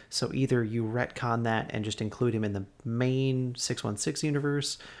different. So either you retcon that and just include him in the main 616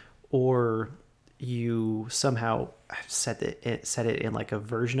 universe, or you somehow set it in like a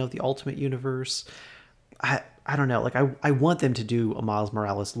version of the Ultimate Universe. I don't know. Like I want them to do a Miles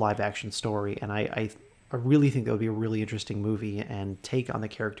Morales live action story, and I really think that would be a really interesting movie and take on the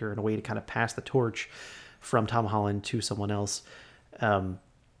character in a way to kind of pass the torch from Tom Holland to someone else.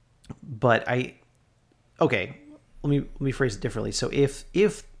 But let me phrase it differently. So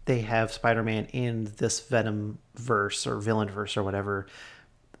if they have Spider-Man in this Venom verse or villain verse or whatever,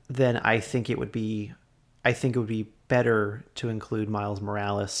 then I think it would be better to include Miles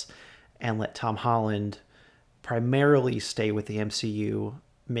Morales and let Tom Holland primarily stay with the MCU,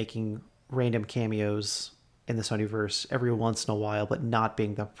 making random cameos in the Sonyverse every once in a while, but not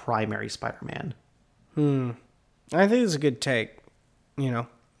being the primary Spider-Man. I think it's a good take.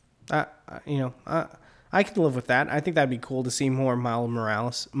 I could live with that. I think that'd be cool to see more Miles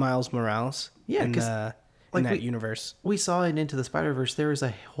Morales. Yeah, because in that universe. We saw in Into the Spider-Verse, there is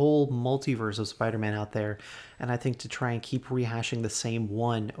a whole multiverse of Spider-Man out there. And I think to try and keep rehashing the same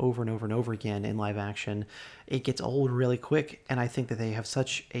one over and over and over again in live action, it gets old really quick. And I think that they have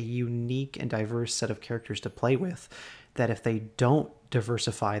such a unique and diverse set of characters to play with that if they don't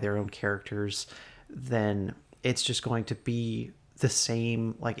diversify their own characters, then it's just going to be the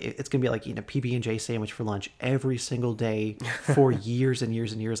same. Like it's going to be like eating a PB&J sandwich for lunch every single day for years and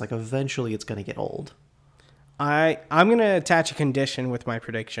years and years. Like eventually it's going to get old. I'm going to attach a condition with my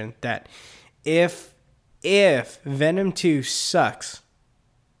prediction that if Venom 2 sucks,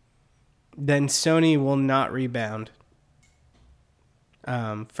 then Sony will not rebound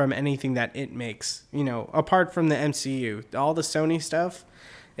from anything that it makes. Apart from the MCU, all the Sony stuff,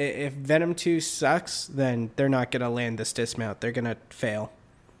 if Venom 2 sucks, then they're not going to land this dismount. They're going to fail.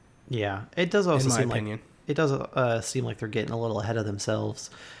 Yeah, it does also seem like they're getting a little ahead of themselves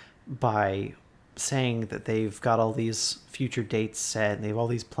by saying that they've got all these future dates set and they have all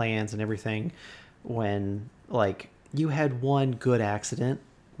these plans and everything, when like you had one good accident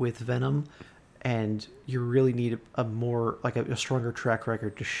with Venom, and you really need a more like a stronger track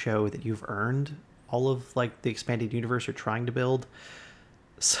record to show that you've earned all of like the expanded universe you're trying to build.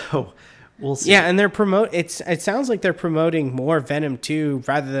 So we'll see. Yeah, and it sounds like they're promoting more Venom 2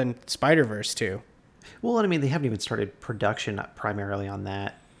 rather than Spider-Verse 2. Well, and I mean, they haven't even started production primarily on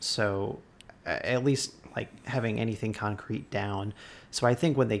that, so at least like having anything concrete down. So I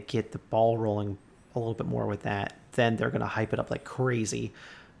think when they get the ball rolling a little bit more with that, then they're going to hype it up like crazy.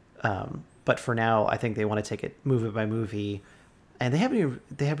 But for now, I think they want to take it movie by movie, and they haven't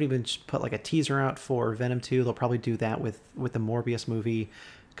even put like a teaser out for Venom 2. They'll probably do that with the Morbius movie,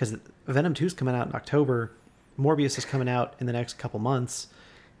 because Venom 2 is coming out in October. Morbius is coming out in the next couple months.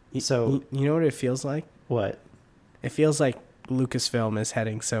 So you know what it feels like? What? It feels like Lucasfilm is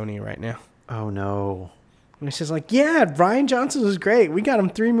heading Sony right now. Oh no. And it's just like, yeah, Rian Johnson was great. We got him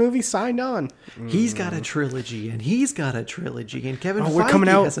 3 movies signed on. He's got a trilogy, and he's got a trilogy, and Kevin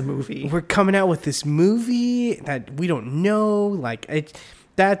Feige has a movie. We're coming out with this movie that we don't know. Like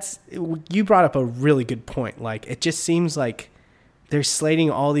you brought up a really good point. Like, it just seems like they're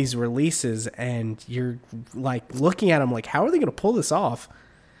slating all these releases, and you're like looking at them like, how are they going to pull this off?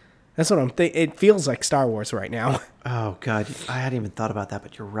 That's what I'm thinking. It feels like Star Wars right now. Oh God, I hadn't even thought about that,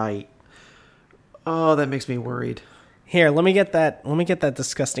 but you're right. Oh, that makes me worried. Here, let me get that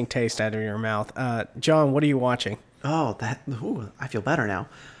disgusting taste out of your mouth. John, what are you watching? Oh, I feel better now.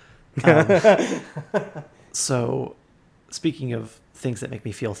 So, speaking of things that make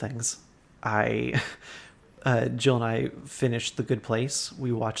me feel things, Jill and I finished The Good Place.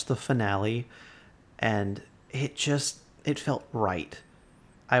 We watched the finale, and it felt right.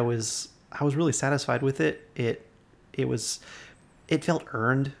 I was really satisfied with it. It felt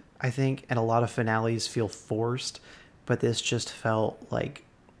earned, I think, and a lot of finales feel forced, but this just felt like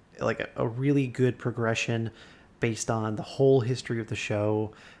a really good progression based on the whole history of the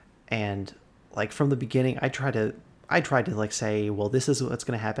show. And like from the beginning, I tried to like say, well, this is what's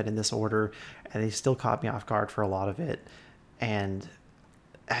going to happen in this order, and they still caught me off guard for a lot of it. And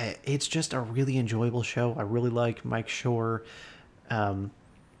it's just a really enjoyable show. I really like Mike Schur.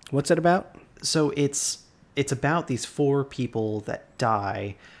 What's it about? So it's about these 4 people that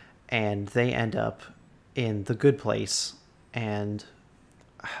die, and they end up in the good place. And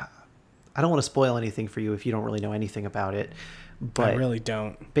I don't want to spoil anything for you if you don't really know anything about it. But I really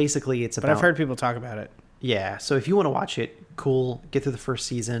don't. Basically, it's about... But I've heard people talk about it. Yeah, so if you want to watch it, cool. Get through the first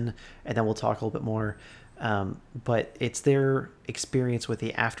season, and then we'll talk a little bit more. But it's their experience with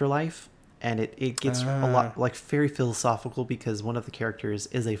the afterlife, and it gets a lot like very philosophical, because one of the characters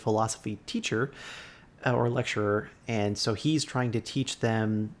is a philosophy teacher or lecturer, and so he's trying to teach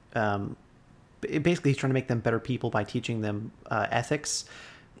them... basically, he's trying to make them better people by teaching them ethics.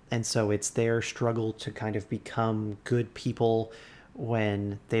 And so it's their struggle to kind of become good people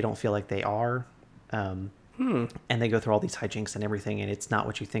when they don't feel like they are. And they go through all these hijinks and everything, and it's not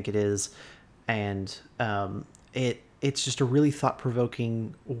what you think it is. And it's just a really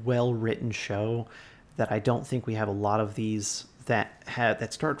thought-provoking, well-written show that I don't think we have a lot of these that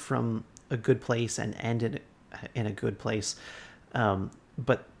start from a good place and end in a good place.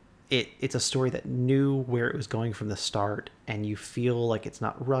 But it's a story that knew where it was going from the start, and you feel like it's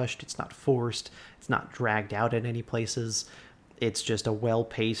not rushed, it's not forced, it's not dragged out in any places. It's just a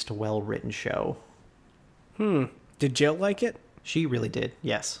well-paced, well-written show. Did Jill like it? She really did,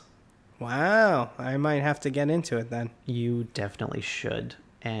 yes. Wow, I might have to get into it then. You definitely should.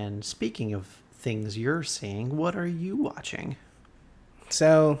 And speaking of things you're seeing, what are you watching?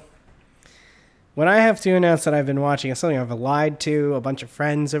 So, what I have to announce that I've been watching is something I've lied to a bunch of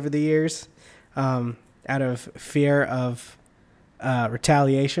friends over the years, out of fear of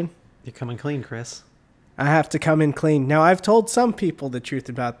retaliation. You're coming clean, Chris. I have to come in clean. Now, I've told some people the truth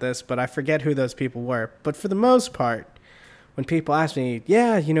about this, but I forget who those people were. But for the most part, when people ask me,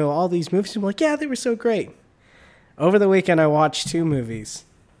 yeah, you know, all these movies, I'm like, yeah, they were so great. Over the weekend, I watched 2 movies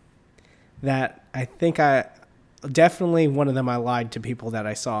that I think definitely one of them I lied to people that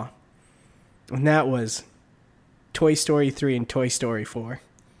I saw. And that was Toy Story 3 and Toy Story 4.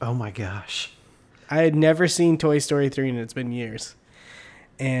 Oh my gosh. I had never seen Toy Story 3, and it's been years.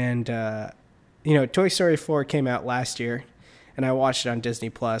 And, you know, Toy Story 4 came out last year, and I watched it on Disney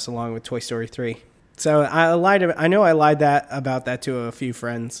Plus along with Toy Story 3. So I lied about that to a few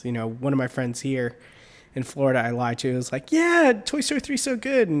friends. You know, one of my friends here in Florida I lied to. It was like, yeah, Toy Story 3 is so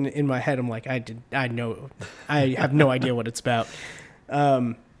good. And in my head, I'm like, I have no idea what it's about.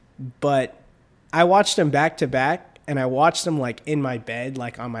 But I watched them back to back, and I watched them like in my bed,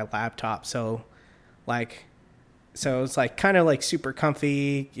 like on my laptop. So Like, so it's like kind of like super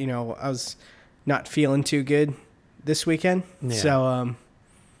comfy. You know, I was not feeling too good this weekend. Yeah. So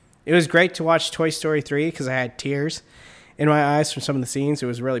it was great to watch Toy Story 3 because I had tears in my eyes from some of the scenes. It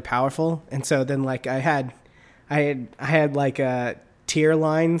was really powerful. And so then like I had like tear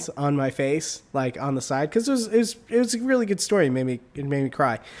lines on my face, like on the side, because it was a really good story. It made me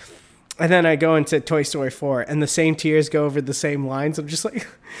cry. And then I go into Toy Story 4, and the same tears go over the same lines. I'm just like,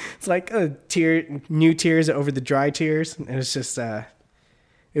 it's like a new tears over the dry tears, and it's just, it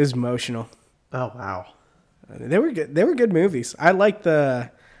was emotional. Oh wow, They were good. They were good movies. I like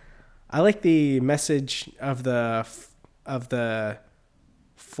the message of the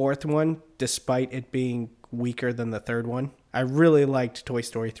fourth one, despite it being weaker than the third one. I really liked Toy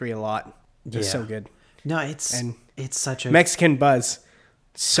Story 3 a lot. It's so good. No, it's such a Mexican Buzz.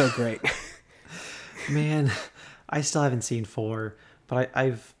 So great. Man, I still haven't seen 4, but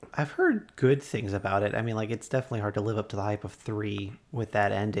I've heard good things about it. I mean, like, it's definitely hard to live up to the hype of 3 with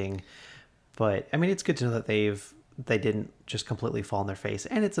that ending. But I mean, it's good to know that they didn't just completely fall on their face,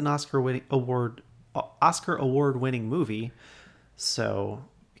 and it's an Oscar award winning movie, so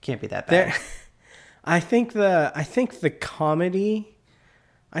it can't be that bad. I think the comedy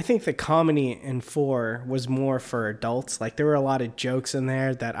in 4 was more for adults. Like, there were a lot of jokes in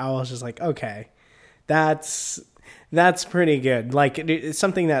there that I was just like, okay, that's pretty good. Like, it's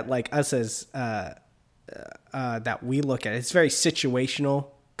something that like us as that we look at. It's very situational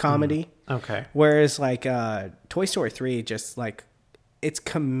comedy. Okay. Whereas like Toy Story 3, just like, it's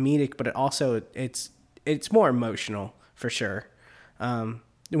comedic, but it's more emotional for sure.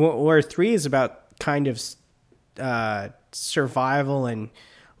 Where 3 is about kind of survival and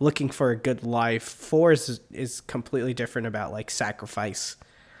looking for a good life. 4 is completely different, about like sacrifice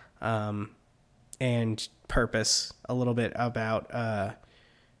and purpose, a little bit about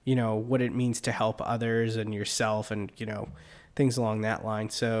you know, what it means to help others and yourself, and you know, things along that line.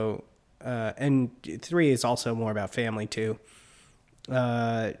 So and 3 is also more about family too.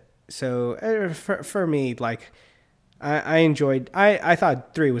 So for me, like, I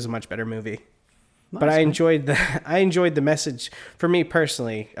thought 3 was a much better movie. Nice, but I enjoyed the message, for me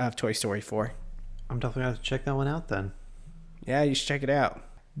personally, of Toy Story 4. I'm definitely going to check that one out then. Yeah, you should check it out.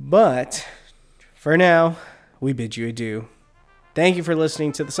 But for now, we bid you adieu. Thank you for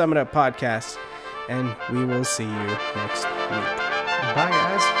listening to the Sum It Up podcast, and we will see you next week. Bye, guys.